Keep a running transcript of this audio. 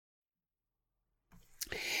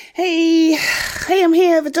Hey, I'm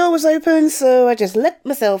here. The door was open, so I just let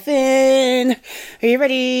myself in. Are you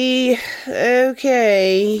ready?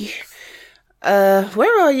 Okay.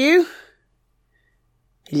 Where are you?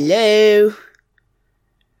 Hello?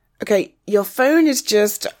 Okay, your phone is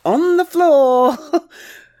just on the floor.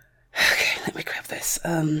 Okay, let me grab this.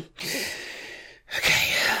 Okay.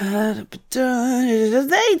 There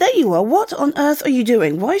you are. What on earth are you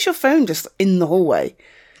doing? Why is your phone just in the hallway?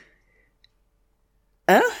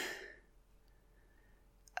 Huh?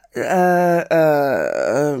 Well,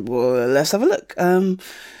 let's have a look.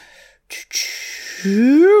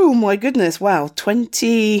 Oh my goodness, wow,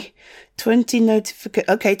 20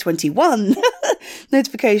 okay, 21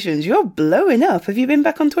 notifications. You're blowing up. Have you been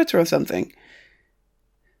back on Twitter or something?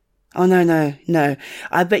 Oh, no.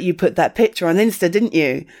 I bet you put that picture on Insta, didn't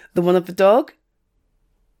you? The one of the dog?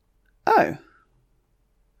 Oh.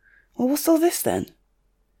 Well, what's all this then?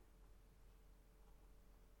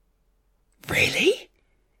 Really?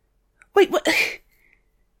 Wait, what?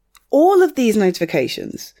 All of these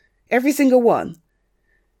notifications, every single one.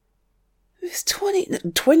 It's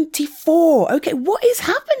 24. Okay, what is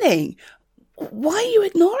happening? Why are you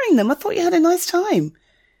ignoring them? I thought you had a nice time.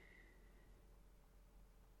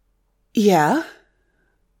 Yeah.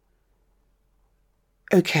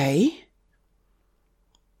 Okay,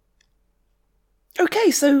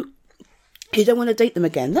 so you don't want to date them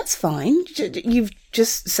again. That's fine. You've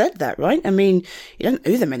just said that, right? I mean, you don't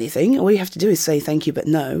owe them anything. All you have to do is say thank you, but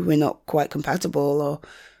no, we're not quite compatible, or...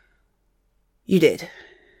 You did.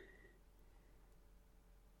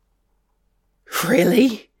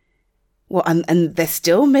 Really? What, and they're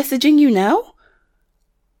still messaging you now?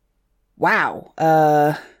 Wow.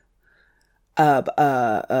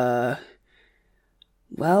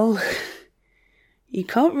 Well, you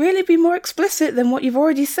can't really be more explicit than what you've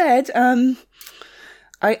already said. I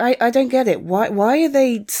don't get it. Why are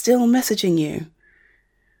they still messaging you?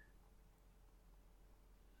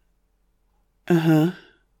 Uh-huh.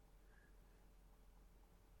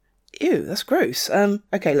 Ew, that's gross.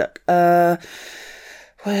 Okay, look.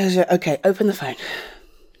 Where's your... Okay, open the phone.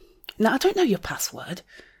 Now, I don't know your password.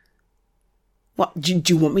 What, do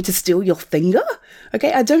you want me to steal your finger?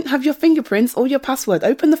 Okay, I don't have your fingerprints or your password.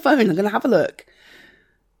 Open the phone. I'm going to have a look.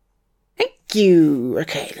 Thank you.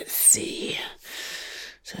 Okay, let's see.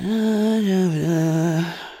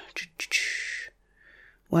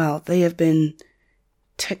 Wow, they have been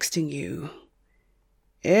texting you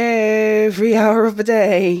every hour of the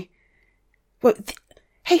day. Well,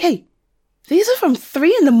 hey, these are from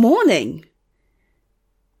 3 a.m.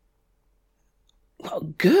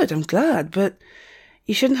 Well, good, I'm glad, but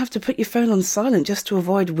you shouldn't have to put your phone on silent just to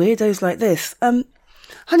avoid weirdos like this.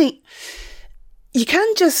 Honey, you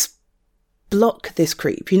can just block this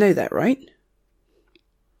creep, you know that, right?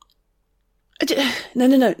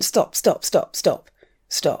 No, stop.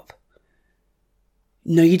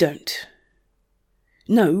 No, you don't.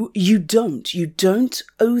 No, you don't. You don't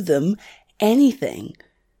owe them anything.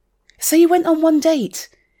 Say you went on one date.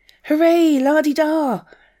 Hooray, la-di-da.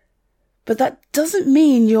 But that doesn't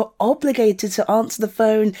mean you're obligated to answer the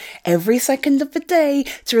phone every second of the day,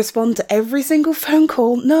 to respond to every single phone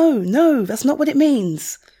call. No, that's not what it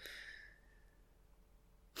means.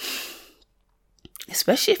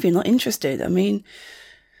 Especially if you're not interested. I mean,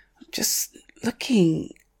 just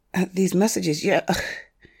looking at these messages, yeah,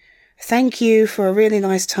 thank you for a really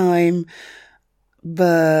nice time,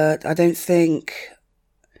 but I don't think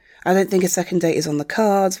a second date is on the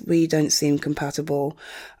cards. We don't seem compatible.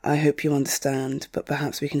 I hope you understand, but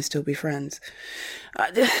perhaps we can still be friends.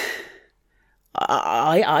 I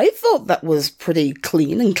thought that was pretty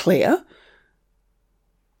clean and clear.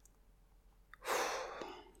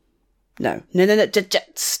 No,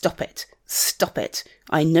 stop it.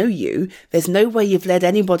 I know you. There's no way you've led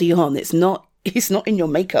anybody on. It's not in your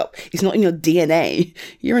makeup. It's not in your DNA.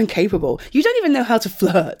 You're incapable. You don't even know how to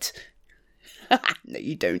flirt. No,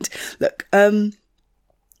 you don't. Look,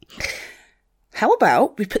 how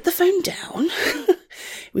about we put the phone down?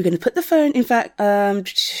 We're going to put the phone, in fact, we're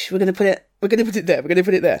going to put it there.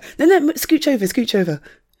 No, scooch over.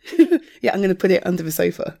 Yeah, I'm going to put it under the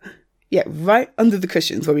sofa. Yeah, right under the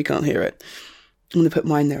cushions where we can't hear it. I'm going to put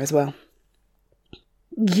mine there as well.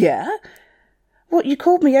 Yeah? What, you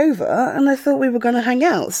called me over and I thought we were going to hang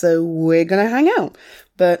out, so we're going to hang out.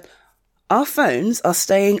 But our phones are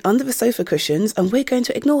staying under the sofa cushions and we're going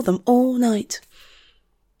to ignore them all night.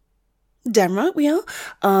 Damn right we are.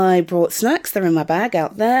 I brought snacks, they're in my bag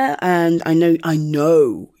out there, and I know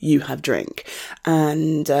you have drink.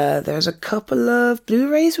 And there's a couple of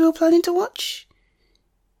Blu-rays we were planning to watch.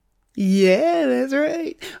 Yeah, that's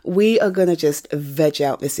right. We are going to just veg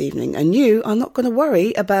out this evening, and you are not going to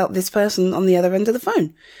worry about this person on the other end of the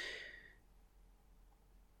phone.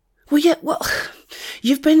 Well,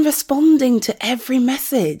 you've been responding to every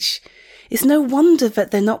message. It's no wonder that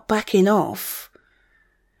they're not backing off.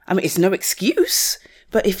 I mean, it's no excuse,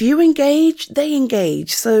 but if you engage, they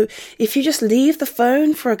engage. So if you just leave the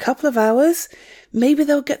phone for a couple of hours, maybe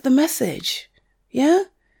they'll get the message. Yeah?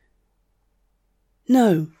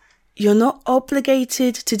 No, you're not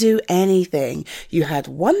obligated to do anything. You had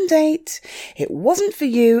one date, it wasn't for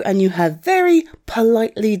you, and you have very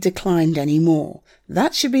politely declined any more.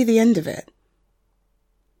 That should be the end of it.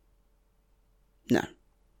 No.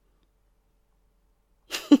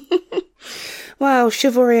 Wow,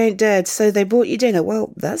 chivalry ain't dead, so they bought you dinner.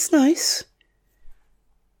 Well, that's nice.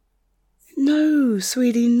 No,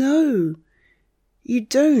 sweetie, no. You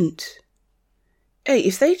don't. Hey,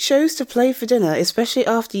 if they chose to play for dinner, especially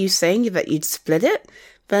after you saying that you'd split it,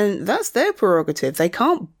 then that's their prerogative. They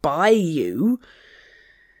can't buy you.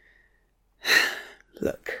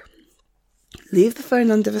 Look, leave the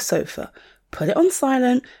phone under the sofa, put it on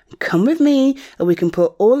silent, come with me, and we can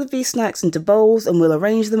put all of these snacks into bowls and we'll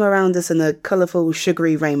arrange them around us in a colourful,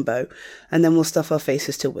 sugary rainbow, and then we'll stuff our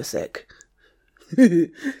faces till we're sick.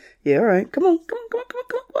 Yeah, all right. Come on.